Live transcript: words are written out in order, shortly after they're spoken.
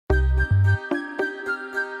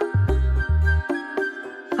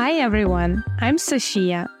Hi everyone, I'm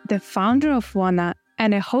Sofia, the founder of VONA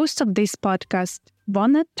and a host of this podcast,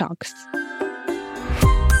 VONA Talks.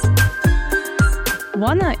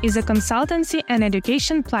 VONA is a consultancy and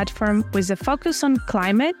education platform with a focus on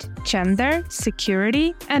climate, gender,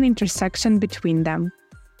 security, and intersection between them.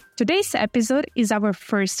 Today's episode is our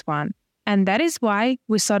first one, and that is why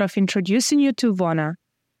we're sort of introducing you to VONA,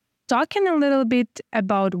 talking a little bit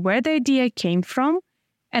about where the idea came from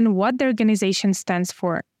and what the organization stands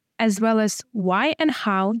for, as well as why and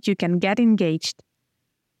how you can get engaged.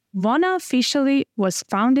 VONA officially was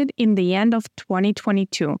founded in the end of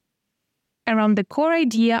 2022, around the core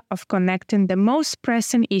idea of connecting the most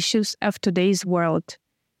pressing issues of today's world: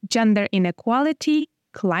 gender inequality,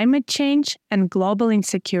 climate change, and global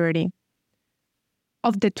insecurity.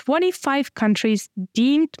 Of the 25 countries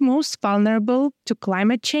deemed most vulnerable to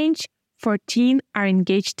climate change, 14 are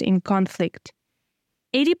engaged in conflict.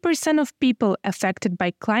 80% of people affected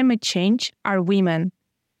by climate change are women.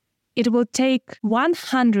 It will take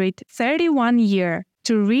 131 years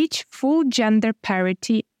to reach full gender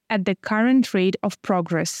parity at the current rate of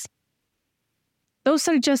progress. Those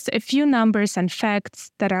are just a few numbers and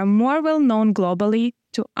facts that are more well known globally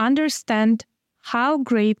to understand how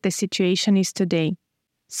grave the situation is today.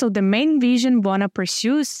 So the main vision VONA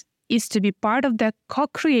pursues is to be part of the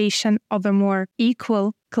co-creation of a more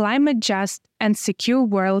equal, climate-just, and secure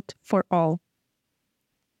world for all.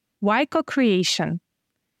 Why co-creation?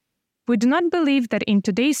 We do not believe that in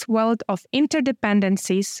today's world of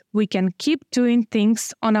interdependencies, we can keep doing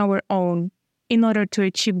things on our own in order to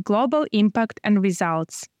achieve global impact and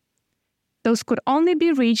results. Those could only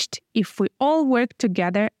be reached if we all work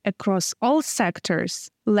together across all sectors,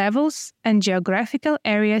 levels, and geographical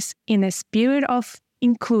areas in a spirit of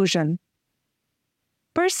inclusion.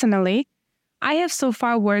 Personally, I have so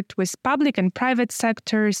far worked with public and private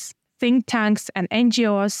sectors, think tanks, and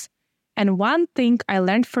NGOs, and one thing I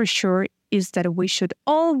learned for sure is that we should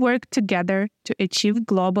all work together to achieve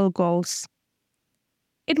global goals.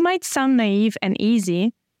 It might sound naive and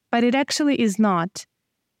easy, but it actually is not.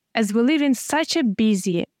 As we live in such a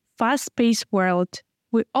busy, fast-paced world,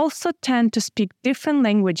 we also tend to speak different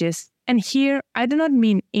languages, and here I do not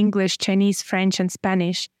mean English, Chinese, French, and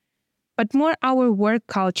Spanish, but more our work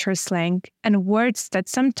culture slang and words that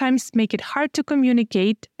sometimes make it hard to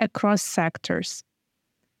communicate across sectors.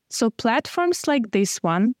 So platforms like this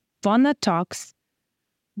one, VONA Talks,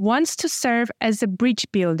 wants to serve as a bridge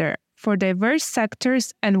builder for diverse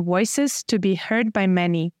sectors and voices to be heard by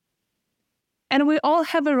many. And we all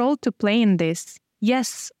have a role to play in this.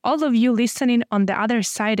 Yes, all of you listening on the other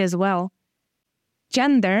side as well.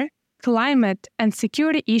 Gender, climate, and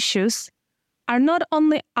security issues are not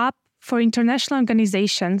only up for international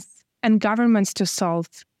organizations and governments to solve.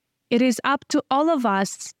 It is up to all of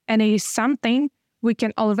us, and it is something we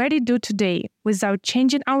can already do today without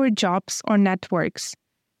changing our jobs or networks.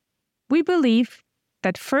 We believe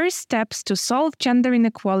that first steps to solve gender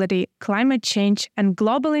inequality, climate change, and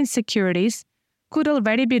global insecurities could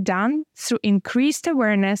already be done through increased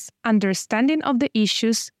awareness, understanding of the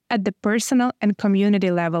issues at the personal and community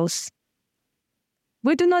levels.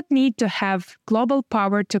 We do not need to have global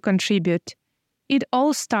power to contribute. It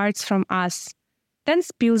all starts from us, then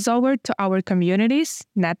spills over to our communities,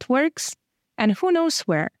 networks, and who knows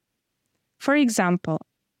where. For example,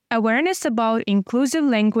 awareness about inclusive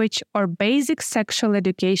language or basic sexual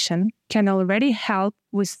education can already help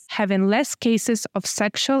with having less cases of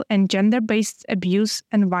sexual and gender-based abuse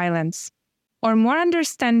and violence, or more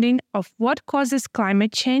understanding of what causes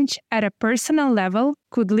climate change at a personal level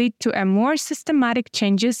could lead to a more systematic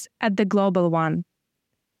changes at the global one.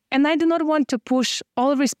 And I do not want to push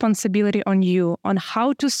all responsibility on you on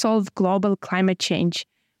how to solve global climate change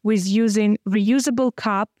with using reusable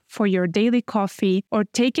cup for your daily coffee or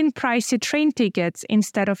taking pricey train tickets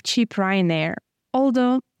instead of cheap Ryanair,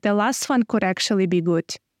 although the last one could actually be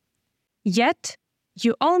good. Yet,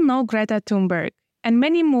 you all know Greta Thunberg, and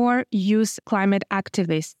many more youth climate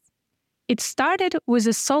activists. It started with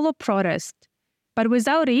a solo protest, but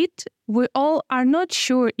without it, we all are not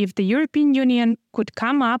sure if the European Union could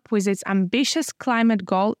come up with its ambitious climate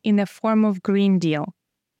goal in the form of Green Deal.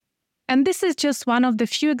 And this is just one of the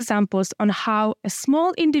few examples on how a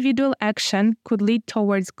small individual action could lead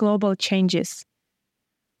towards global changes.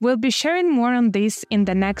 We'll be sharing more on this in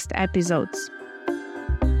the next episodes.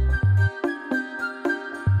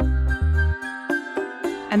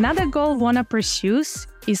 Another goal VONA pursues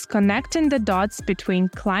is connecting the dots between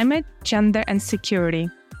climate, gender, and security,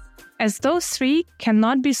 as those three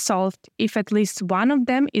cannot be solved if at least one of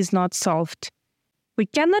them is not solved. We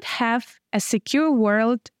cannot have a secure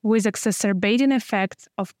world with exacerbating effects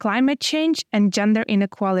of climate change and gender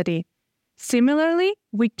inequality. Similarly,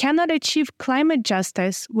 we cannot achieve climate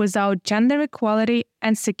justice without gender equality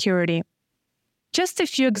and security. Just a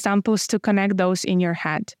few examples to connect those in your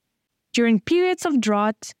head. During periods of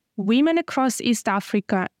drought, women across East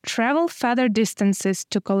Africa travel further distances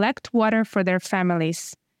to collect water for their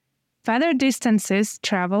families. Further distances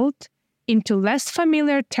traveled into less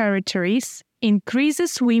familiar territories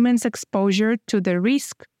increases women's exposure to the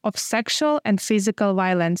risk of sexual and physical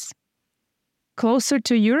violence. Closer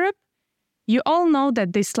to Europe, you all know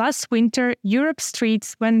that this last winter, Europe's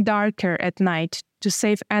streets went darker at night to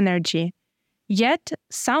save energy. Yet,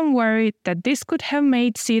 some worried that this could have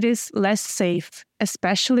made cities less safe,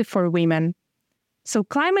 especially for women. So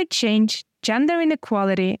climate change, gender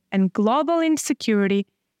inequality, and global insecurity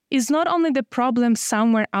is not only the problem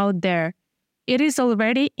somewhere out there, it is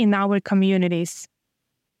already in our communities.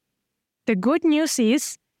 The good news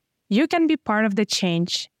is you can be part of the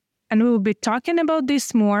change, and we will be talking about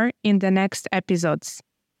this more in the next episodes.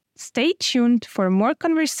 Stay tuned for more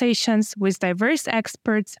conversations with diverse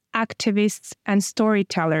experts, activists, and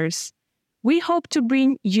storytellers. We hope to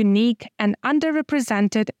bring unique and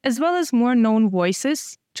underrepresented as well as more known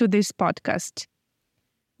voices to this podcast.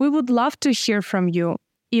 We would love to hear from you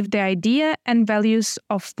if the idea and values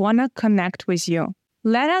of VONA connect with you.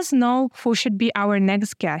 Let us know who should be our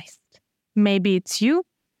next guest. Maybe it's you.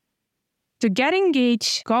 To get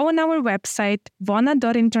engaged, go on our website,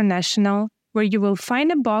 vona.international, where you will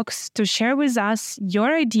find a box to share with us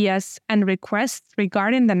your ideas and requests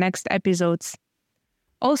regarding the next episodes.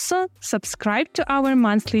 Also, subscribe to our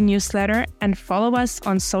monthly newsletter and follow us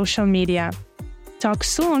on social media. Talk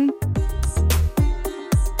soon!